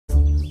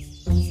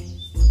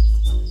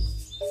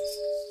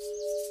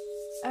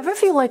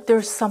feel like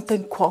there's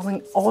something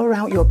crawling all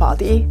around your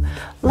body?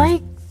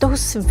 Like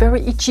those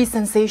very itchy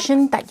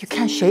sensation that you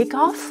can't shake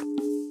off?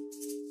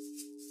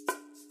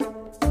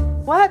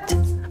 What?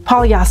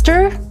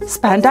 Polyester?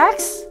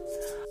 Spandex?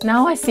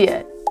 Now I see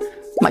it.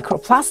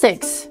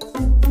 Microplastics.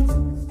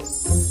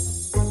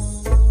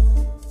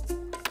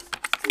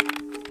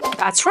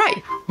 That's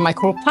right,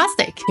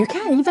 microplastic. You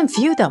can't even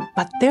feel them,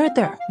 but they're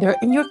there. They're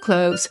in your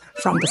clothes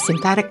from the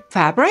synthetic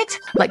fabrics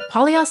like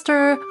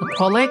polyester,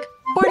 acrylic,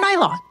 or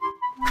nylon.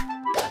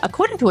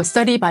 According to a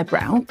study by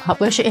Brown,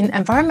 published in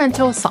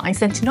Environmental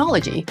Science and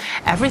Technology,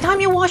 every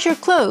time you wash your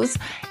clothes,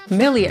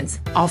 millions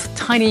of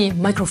tiny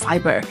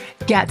microfiber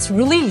gets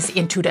released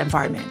into the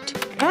environment.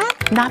 And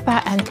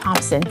Napa and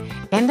Thompson,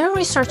 in their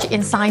research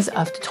in Science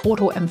of the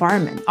Total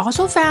Environment,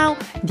 also found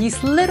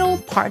these little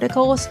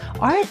particles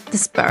are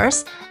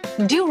dispersed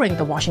during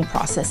the washing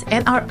process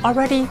and are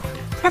already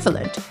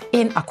prevalent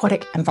in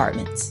aquatic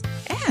environments.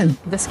 And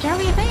the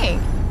scary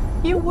thing,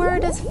 you wear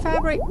this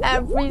fabric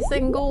every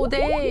single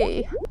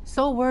day.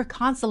 So we're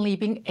constantly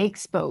being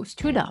exposed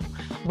to them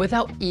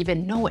without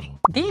even knowing.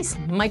 These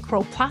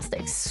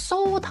microplastics,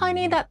 so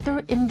tiny that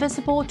they're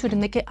invisible to the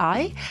naked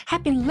eye,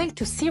 have been linked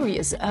to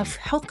series of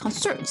health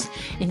concerns,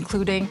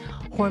 including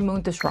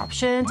hormone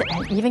disruptions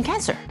and even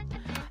cancer.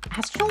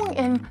 As shown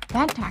in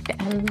Van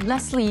Tak and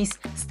Leslie's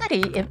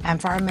study in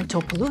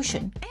environmental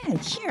pollution. And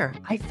here,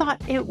 I thought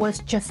it was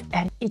just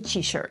an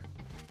itchy shirt.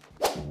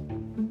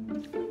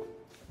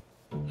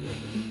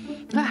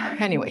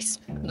 Anyways,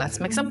 let's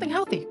make something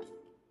healthy.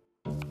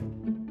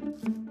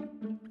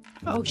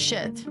 Oh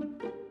shit.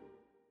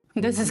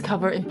 This is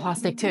covered in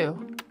plastic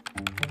too.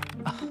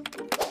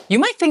 You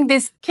might think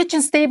these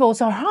kitchen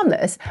staples are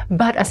harmless,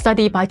 but a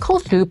study by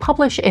Kosu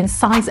published in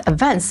Science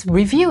Advance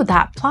revealed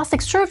that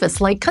plastic surfaces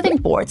like cutting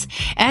boards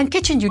and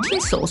kitchen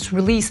utensils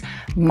release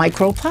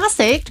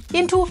microplastic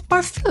into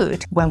our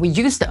food when we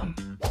use them.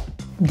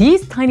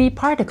 These tiny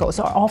particles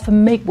are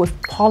often made with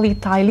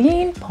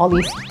polyethylene,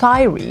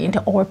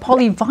 polystyrene, or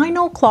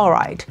polyvinyl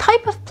chloride,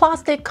 type of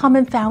plastic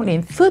commonly found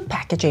in food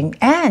packaging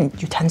and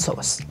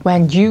utensils.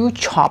 When you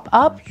chop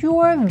up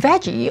your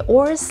veggie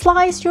or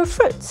slice your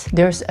fruits,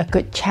 there's a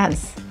good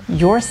chance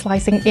you're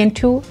slicing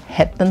into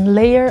hidden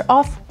layer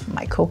of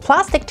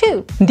microplastic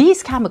too.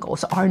 These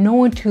chemicals are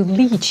known to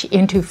leach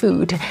into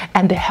food,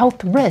 and the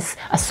health risks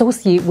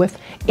associated with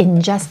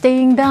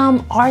ingesting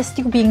them are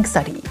still being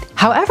studied.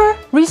 However,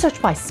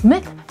 research by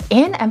Smith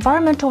in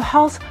Environmental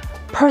Health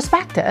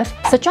Perspective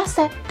suggests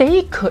that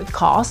they could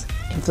cause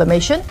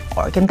inflammation,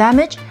 organ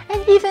damage,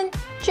 and even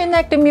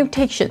genetic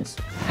mutations.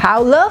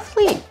 How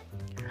lovely!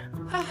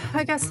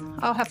 I guess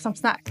I'll have some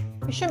snack.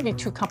 It shouldn't be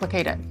too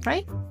complicated,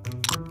 right?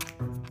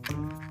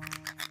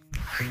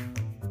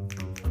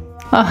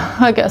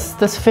 I guess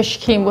this fish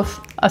came with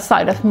a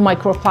side of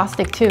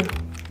microplastic too.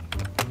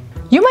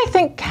 You might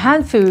think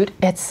canned food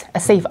is a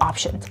safe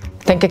option.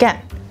 Think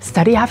again.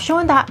 Studies have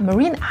shown that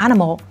marine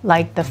animals,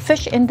 like the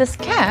fish in this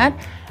can,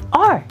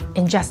 are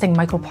ingesting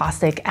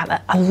microplastic at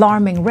an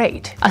alarming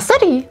rate. A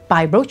study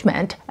by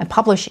Roachman and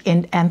published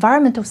in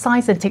Environmental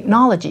Science and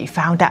Technology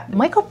found that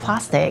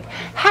microplastic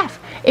have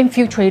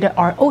infiltrated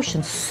our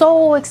oceans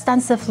so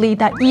extensively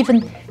that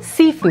even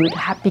seafood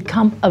have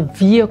become a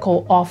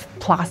vehicle of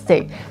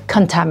plastic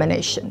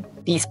contamination.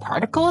 These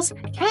particles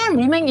can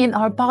remain in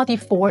our body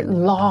for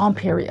long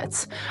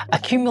periods,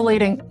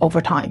 accumulating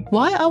over time.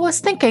 While I was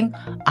thinking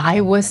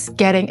I was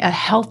getting a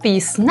healthy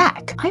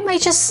snack, I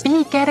might just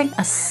be getting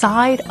a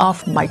side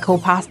of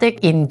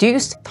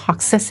microplastic-induced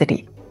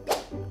toxicity.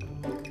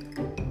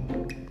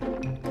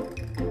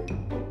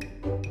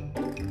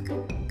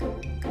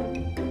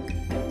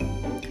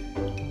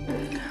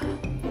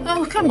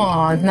 Oh, come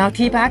on, now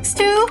tea bags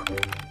too?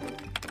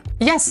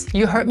 Yes,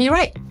 you heard me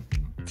right.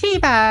 Tea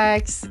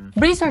bags.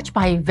 Research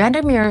by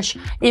Vandermeersch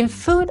in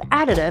Food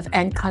Additive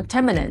and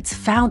Contaminants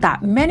found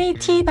that many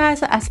tea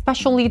bags,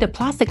 especially the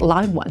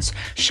plastic-lined ones,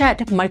 shed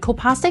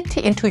microplastic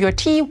into your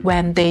tea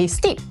when they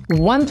steep.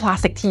 One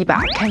plastic tea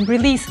bag can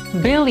release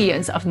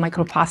billions of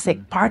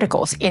microplastic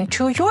particles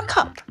into your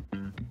cup.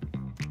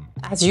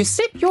 As you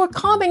sip your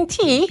calming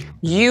tea,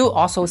 you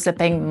also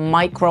sipping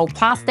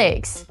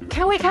microplastics.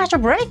 Can we catch a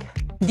break?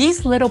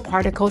 These little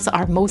particles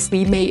are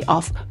mostly made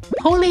of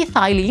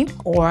polyethylene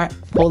or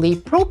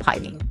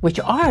polypropylene, which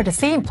are the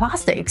same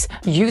plastics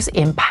used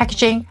in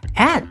packaging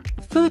and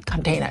food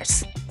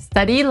containers.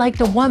 Study like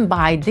the one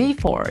by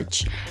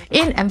Deforge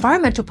in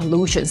environmental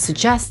pollution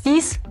suggests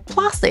these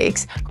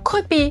plastics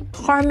could be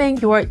harming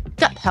your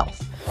gut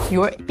health,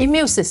 your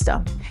immune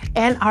system,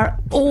 and our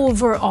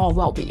overall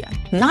well-being.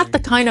 Not the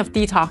kind of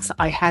detox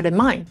I had in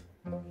mind.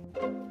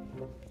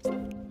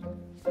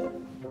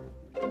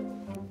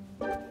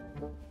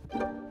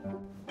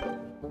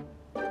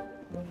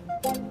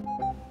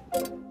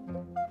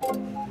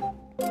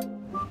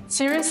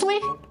 Seriously?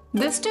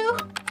 This too?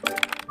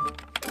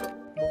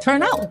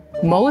 Turn out,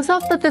 most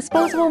of the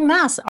disposable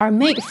masks are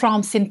made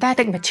from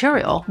synthetic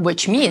material,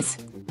 which means,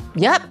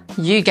 yep,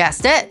 you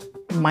guessed it,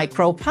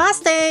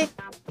 microplastic.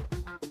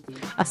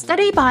 A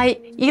study by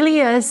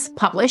Elias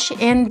published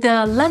in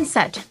the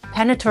Lancet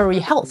Planetary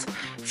Health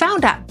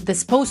found that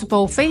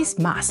disposable face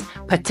masks,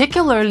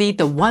 particularly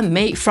the one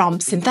made from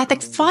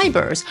synthetic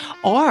fibers,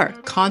 are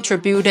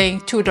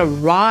contributing to the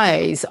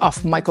rise of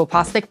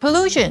microplastic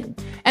pollution.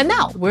 And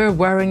now we're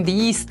wearing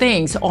these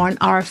things on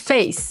our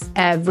face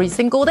every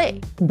single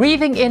day,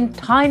 breathing in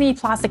tiny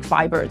plastic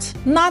fibers.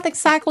 Not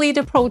exactly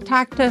the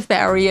protective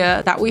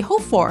barrier that we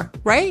hope for,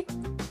 right?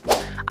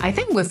 I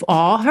think we've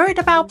all heard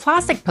about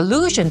plastic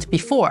pollution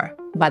before,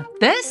 but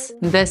this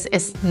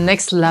is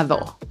next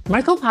level.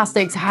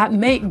 Microplastics have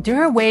made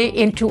their way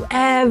into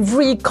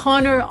every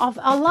corner of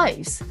our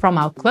lives, from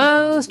our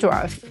clothes to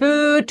our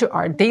food to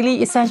our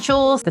daily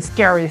essentials. The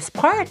scariest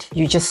part,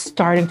 you're just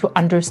starting to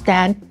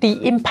understand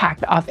the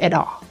impact of it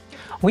all.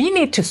 We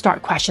need to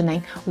start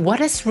questioning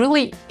what is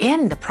really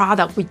in the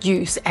product we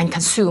use and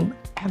consume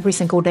every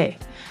single day.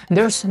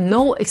 There's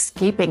no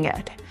escaping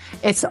it.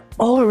 It's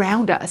all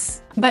around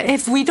us. But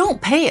if we don't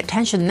pay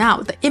attention now,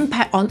 the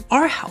impact on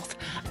our health,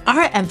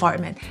 our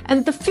environment,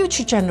 and the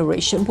future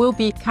generation will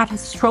be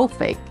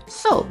catastrophic.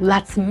 So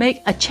let's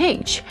make a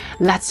change.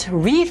 Let's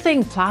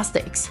rethink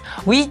plastics.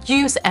 We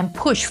use and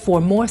push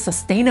for more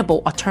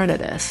sustainable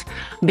alternatives.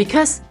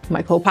 Because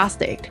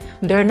microplastics,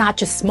 they're not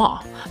just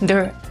small,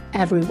 they're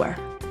everywhere.